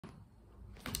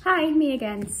Hi, me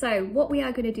again. So what we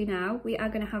are going to do now, we are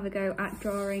going to have a go at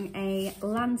drawing a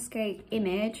landscape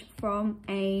image from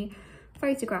a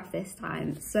photograph this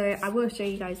time. So I will show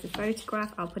you guys the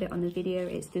photograph. I'll put it on the video.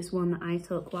 It's this one that I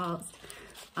took whilst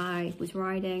I was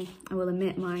riding. I will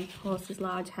omit my horse's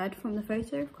large head from the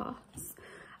photo, of course.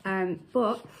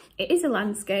 But it is a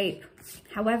landscape.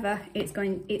 However,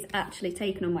 it's actually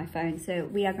taken on my phone. So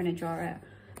we are going to draw a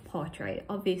portrait.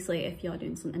 Obviously, if you're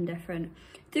doing something different,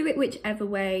 do it whichever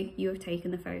way you have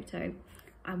taken the photo.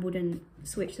 I wouldn't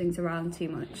switch things around too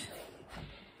much.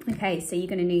 Okay, so you're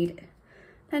going to need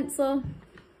a pencil,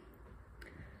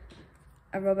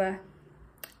 a rubber,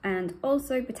 and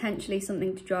also potentially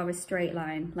something to draw a straight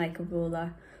line, like a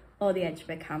ruler or the edge of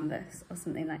a canvas or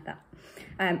something like that.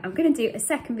 I'm going to do a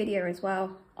second video as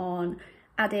well on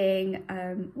adding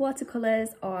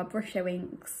watercolours or brush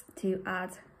inks to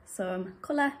add some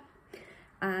colour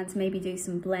and maybe do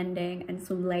some blending and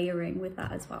some layering with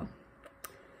that as well.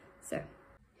 So,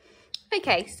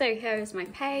 okay, so here is my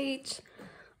page.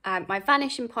 My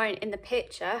vanishing point in the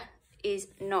picture is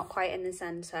not quite in the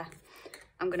centre.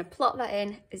 I'm going to plot that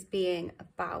in as being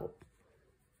about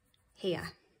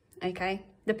here, okay?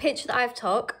 The picture that I've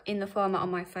took in the format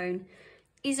on my phone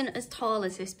isn't as tall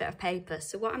as this bit of paper.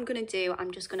 So what I'm going to do,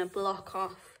 I'm just going to block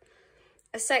off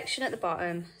a section at the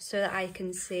bottom so that I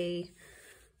can see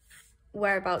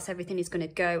whereabouts everything is going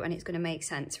to go and it's going to make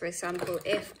sense. For example,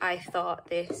 if I thought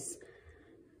this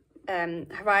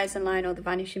horizon line or the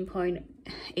vanishing point,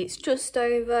 it's just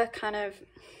over kind of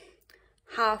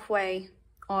halfway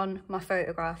on my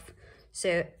photograph.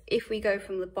 So if we go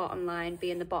from the bottom line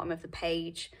being the bottom of the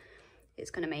page,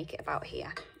 it's going to make it about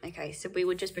here. Okay, so we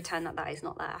would just pretend that that is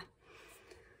not there.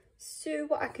 So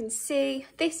what I can see,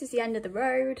 this is the end of the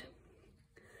road.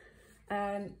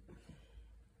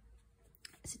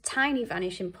 It's a tiny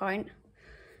vanishing point,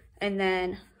 and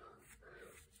then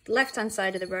the left hand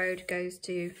side of the road goes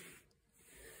to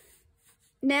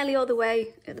nearly all the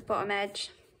way at the bottom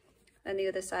edge, and the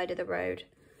other side of the road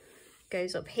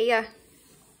goes up here.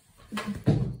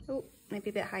 Oh,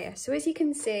 maybe a bit higher. So as you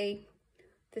can see,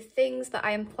 the things that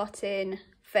I am plotting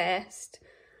first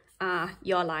are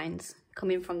your lines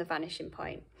coming from the vanishing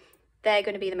point. They're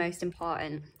going to be the most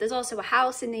important. There's also a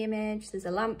house in the image, there's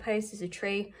a lamppost, there's a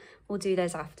tree. We'll do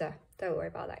those after, don't worry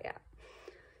about that yet.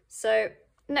 So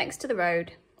next to the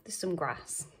road, there's some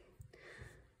grass.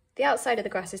 The outside of the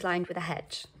grass is lined with a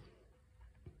hedge.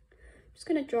 I'm just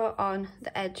going to draw on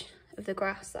the edge of the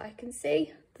grass that I can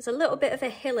see. There's a little bit of a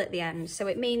hill at the end, so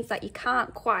it means that you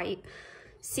can't quite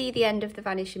see the end of the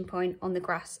vanishing point on the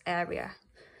grass area.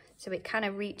 So it kind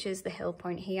of reaches the hill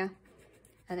point here,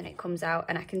 and then it comes out,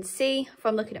 and I can see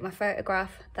from looking at my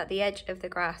photograph that the edge of the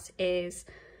grass is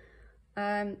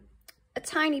a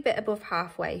tiny bit above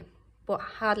halfway, but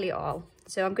hardly at all.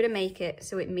 So I'm going to make it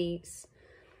so it meets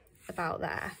about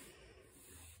there.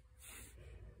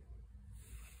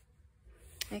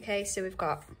 Okay, so we've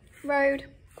got road,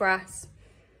 grass.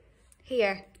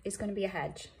 Here is going to be a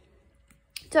hedge.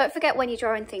 Don't forget, when you're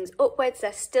drawing things upwards,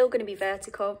 they're still going to be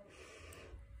vertical.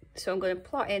 So I'm going to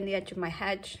plot in the edge of my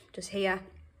hedge just here.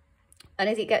 And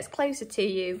as it gets closer to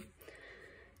you,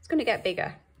 it's going to get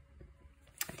bigger.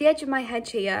 The edge of my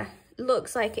hedge here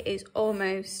looks like it is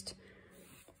almost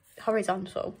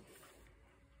horizontal.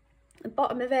 The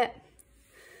bottom of it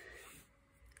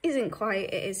isn't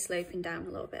quite, it is sloping down a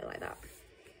little bit like that.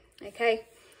 Okay,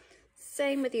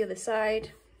 same with the other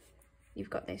side.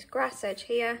 You've got this grass edge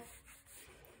here.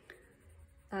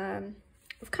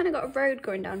 We've kind of got a road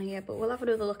going down here, but we'll have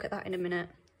another look at that in a minute.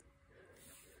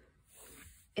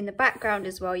 In the background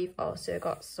as well, you've also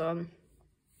got some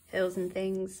hills and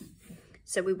things.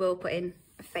 So we will put in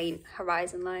a faint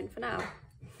horizon line for now.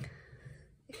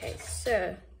 Okay,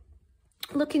 so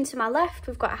looking to my left,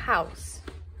 we've got a house.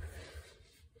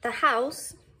 The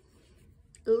house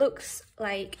looks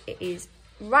like it is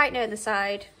right near the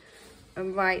side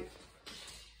and right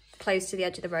close to the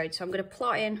edge of the road. So I'm going to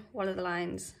plot in one of the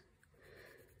lines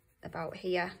about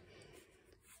here.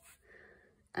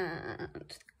 And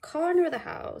the corner of the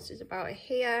house is about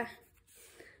here.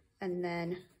 And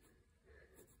then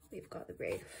we've got the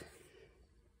roof.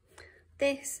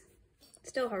 This,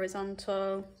 still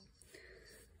horizontal.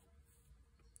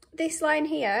 This line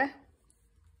here,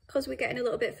 because we're getting a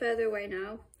little bit further away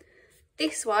now,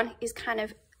 this one is kind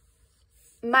of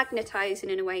magnetising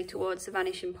in a way towards the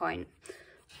vanishing point,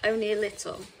 only a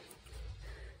little.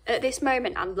 At this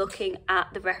moment, I'm looking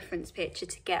at the reference picture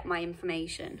to get my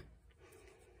information.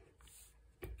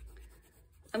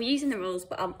 I'm using the rules,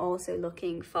 but I'm also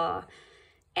looking for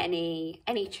any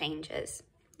changes,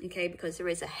 okay, because there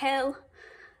is a hill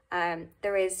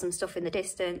There is some stuff in the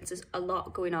distance. There's a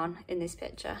lot going on in this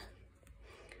picture.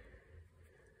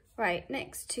 Right,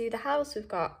 next to the house, we've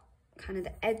got kind of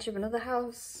the edge of another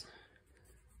house.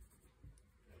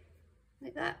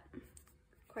 Like that,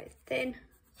 quite thin.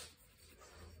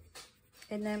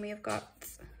 And then we have got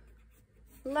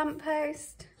a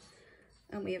lamppost,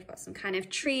 and we have got some kind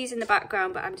of trees in the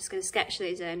background, but I'm just going to sketch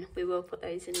those in. We will put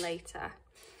those in later.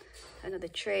 Another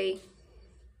tree.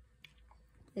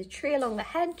 There's a tree along the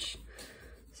hedge,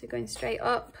 so going straight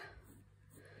up.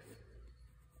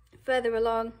 Further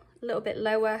along, a little bit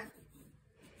lower,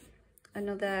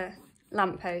 another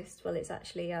lamppost. Well, it's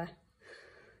actually a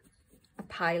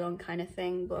pylon kind of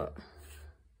thing, but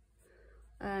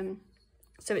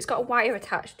so it's got a wire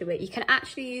attached to it. You can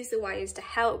actually use the wires to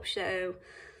help show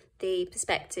the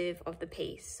perspective of the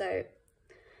piece. So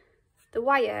the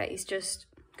wire is just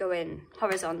going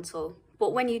horizontal,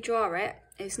 but when you draw it,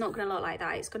 it's not going to look like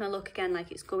that. It's going to look again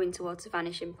like it's going towards the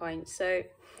vanishing point. So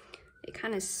it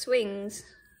kind of swings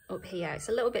up here. It's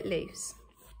a little bit loose.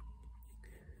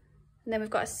 And then we've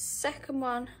got a second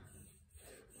one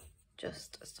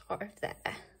just sort of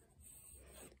there.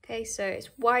 Okay, so it's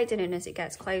widening as it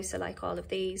gets closer, like all of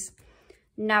these,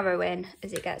 narrowing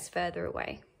as it gets further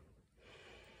away.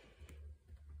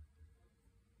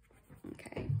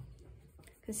 Okay,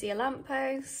 you can see a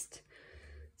lamppost,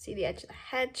 see the edge of the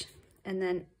hedge, and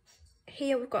then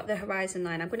here we've got the horizon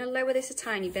line. I'm going to lower this a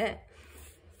tiny bit,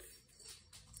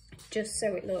 just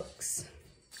so it looks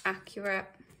accurate.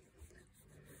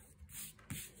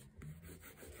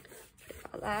 Put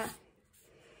it like that.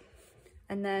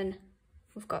 And then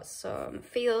we've got some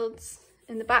fields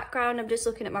in the background. I'm just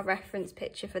looking at my reference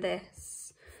picture for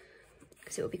this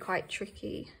because it will be quite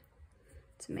tricky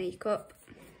to make up,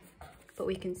 but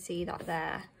we can see that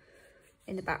there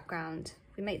in the background.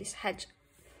 If we make this hedge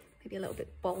maybe a little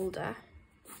bit bolder,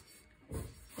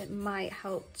 it might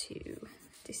help to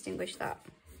distinguish that.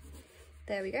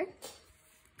 There we go.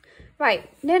 Right,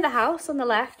 near the house on the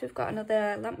left, we've got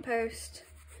another lamppost.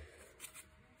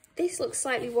 This looks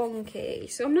slightly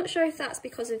wonky, so I'm not sure if that's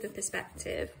because of the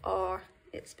perspective or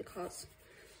it's because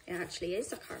it actually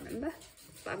is. I can't remember,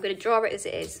 but I'm going to draw it as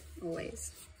it is,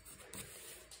 always.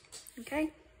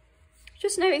 Okay,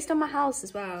 just noticed on my house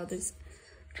as well, there's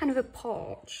kind of a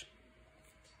porch.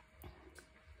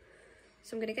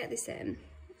 So I'm going to get this in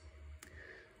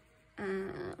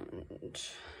and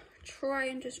try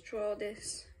and just draw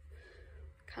this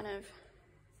kind of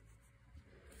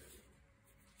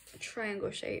triangle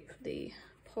shape, the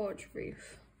porch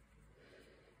roof,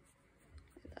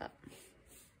 like that,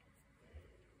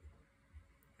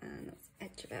 and that's the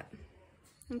edge of it.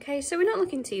 Okay, so we're not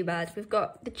looking too bad. We've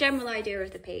got the general idea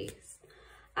of the piece.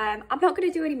 I'm not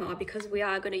going to do any more because we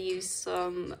are going to use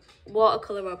some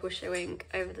watercolour or brushing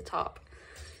over the top,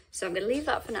 so I'm going to leave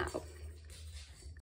that for now.